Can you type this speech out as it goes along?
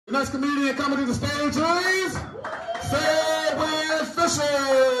Next comedian coming to the stage is Fairway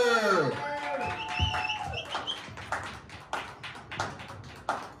Fisher.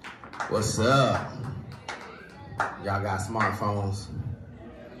 What's up? Y'all got smartphones?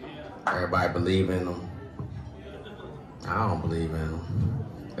 Everybody believe in them? I don't believe in them.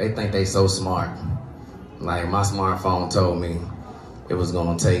 They think they so smart. Like my smartphone told me it was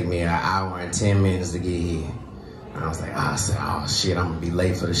gonna take me 1 hour and 10 minutes to get here. And I was like, oh shit, I'm gonna be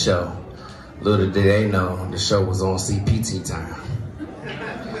late for the show. Little did they know the show was on CPT time.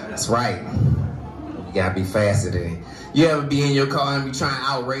 That's right. You gotta be faster than it. You ever be in your car and be trying to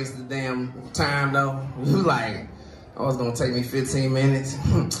outrace the damn time though? You like, oh, it's gonna take me 15 minutes.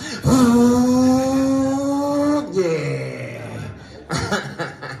 Yeah.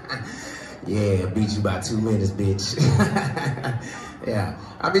 Yeah, beat you by 2 minutes, bitch. Yeah,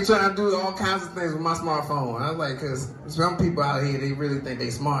 I be trying to do all kinds of things with my smartphone. I was like, cause some people out here, they really think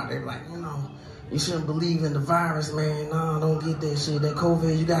they smart. They like, you know, you shouldn't believe in the virus, man. No, don't get that shit, that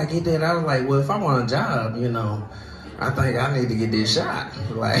COVID, you gotta get that. I was like, well, if I want a job, you know, I think I need to get this shot.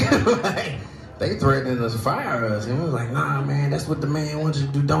 Like they threatening to fire us. And we was like, nah, man, that's what the man wants you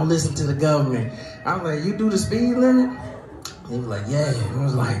to do. Don't listen to the government. I was like, you do the speed limit? He was like, yeah. I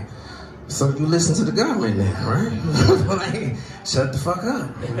was like, so you listen to the government then, right? Like, shut the fuck up.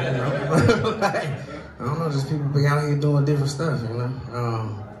 You know? Like, I don't know, just people be out here doing different stuff, you know?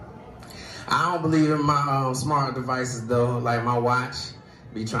 I don't believe in my smart devices though. Like my watch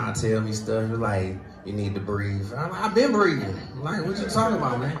be trying to tell me stuff. Like, you need to breathe. I've been breathing. Like, what you talking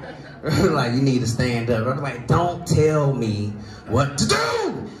about, man? Like, you need to stand up. I'm like, don't tell me what to do.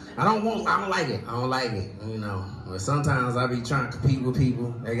 I don't like it. I don't like it, you know. But sometimes I be trying to compete with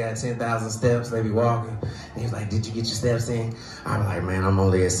people. They got 10,000 steps. They be walking. And he's like, did you get your steps in? I'm like, man, I'm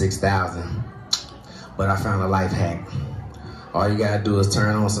only at 6,000. But I found a life hack. All you gotta do is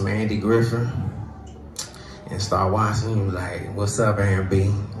turn on some Andy Griffin and start watching. You be like, what's up, Aaron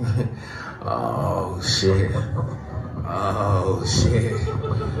B? Oh, shit. Oh, shit.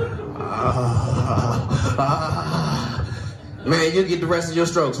 Man, you get the rest of your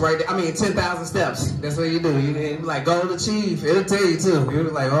strokes right there. I mean, 10,000 steps. That's what you do. You be like, goal achieved. It'll tell you too. You're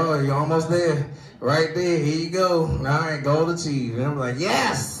like, oh, you're almost there. Right there. Here you go. All right, goal achieved. And I'm like,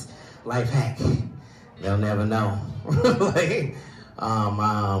 yes! Life hack. They'll never know. Like,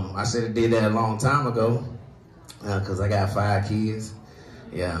 I should have did that a long time ago because I got 5 kids.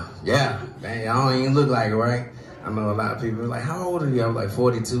 Yeah. Man, y'all don't even look like it, right? I know a lot of people are like, how old are you? I'm like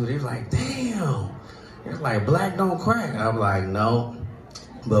 42. They're like, damn. It's like, black don't crack. I'm like, no,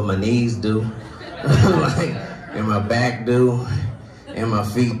 but my knees do. Like, and my back do, and my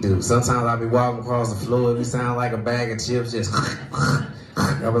feet do. Sometimes I'll be walking across the floor, it be sound like a bag of chips, just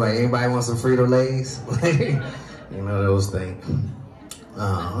I'll be like, anybody want some Frito-Lays? You know, those things.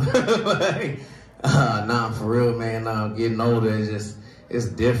 Nah, for real, man, getting older is it's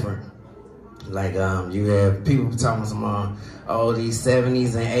different. Like, you have people talking some, oh, these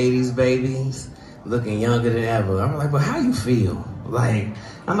 70s and 80s babies looking younger than ever. I'm like, but how you feel? Like,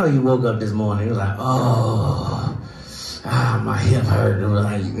 I know you woke up this morning, you was like, my hip hurt. And,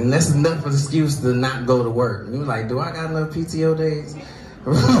 like, and that's enough of an excuse to not go to work. You was like, do I got enough PTO days?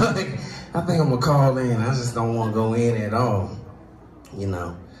 Like, I think I'm gonna call in. I just don't want to go in at all. You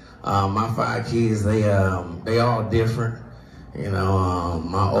know, my 5 kids, they all different. You know,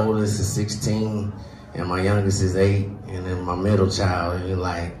 my oldest is 16, and my youngest is 8, and then my middle child, and you're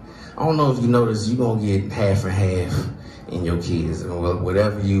like, I don't know if you notice, you're gonna get half and half in your kids,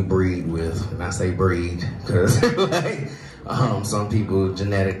 whatever you breed with. And I say breed, because like, some people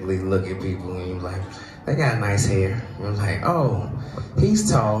genetically look at people and you're like, they got nice hair. And I'm like, oh,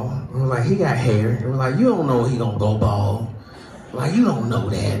 he's tall. And I'm like, he got hair. And I'm like, you don't know he gonna go bald. Like, you don't know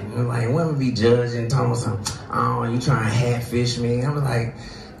that. And like, women be judging, talking something, oh, you trying to hatfish me. I'm like,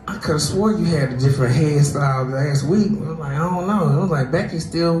 I could have swore you had a different hairstyle last week. I was like, I don't know. It was like, Becky's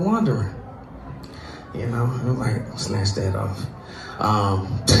still wondering. You know, I was like, snatch that off.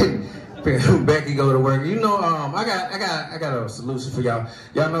 Becky go to work. You know, I got a solution for y'all.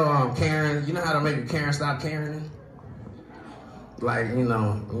 Y'all know Karen, you know how to make a Karen stop Karening? Like, you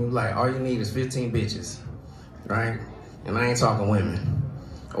know, like all you need is 15 bitches, right? And I ain't talking women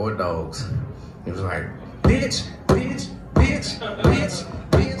or dogs. It was like, bitch, bitch, bitch, bitch,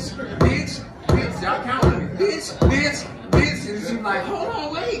 bitch, bitch, bitch. Y'all counting me. Bitch, bitch, bitch. And she's like, hold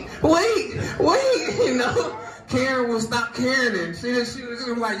on, wait. You know, Karen will stop Karening. She was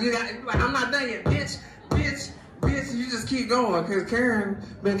like, I'm not done yet. Bitch, bitch, bitch. You just keep going because Karen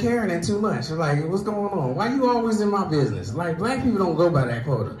been Karening too much. Like, what's going on? Why you always in my business? Like, black people don't go by that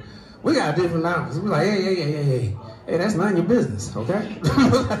quota. We got different numbers. We like, hey. hey, that's none of your business, okay?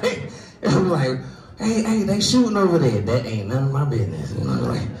 I'm like, hey, they shooting over there. That ain't none of my business. You know,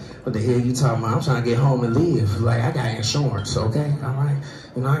 like, what the hell you talking about? I'm trying to get home and live. Like, I got insurance, okay? All right?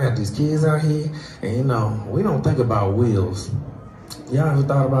 You know, I got these kids out here, and you know, we don't think about wills. Y'all ever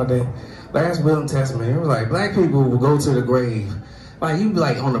thought about that? Last will and testament, it was like, black people will go to the grave. Like, you be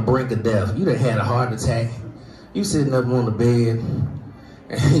like on the brink of death. You done had a heart attack. You sitting up on the bed,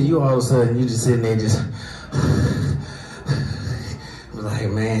 and you all of a sudden, you just sitting there just, like,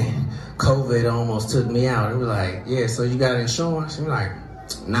 man, COVID almost took me out. It was like, yeah, so you got insurance? You're like,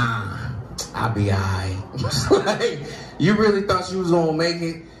 nah, I'll be all right. Like, you really thought you was gonna make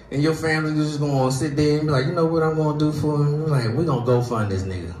it, and your family was just gonna sit there and be like, you know what I'm gonna do for him? We're like, we're gonna go fund this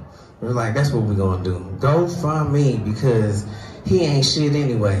nigga. We're like, that's what we're gonna do. Go fund me, because he ain't shit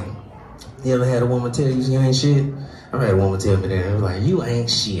anyway. You ever had a woman tell you ain't shit? I had a woman tell me that. It was like, you ain't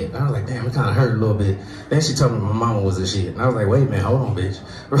shit. I was like, damn, it kind of hurt a little bit. Then she told me my mama was a shit. And I was like, wait a minute, hold on, bitch.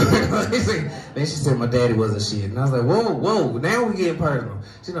 Then she said my daddy wasn't shit. And I was like, whoa, now we getting personal.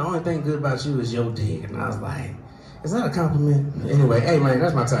 She said, the only thing good about you is your dick. And I was like, is that a compliment? Anyway, hey, man,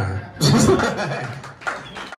 that's my time.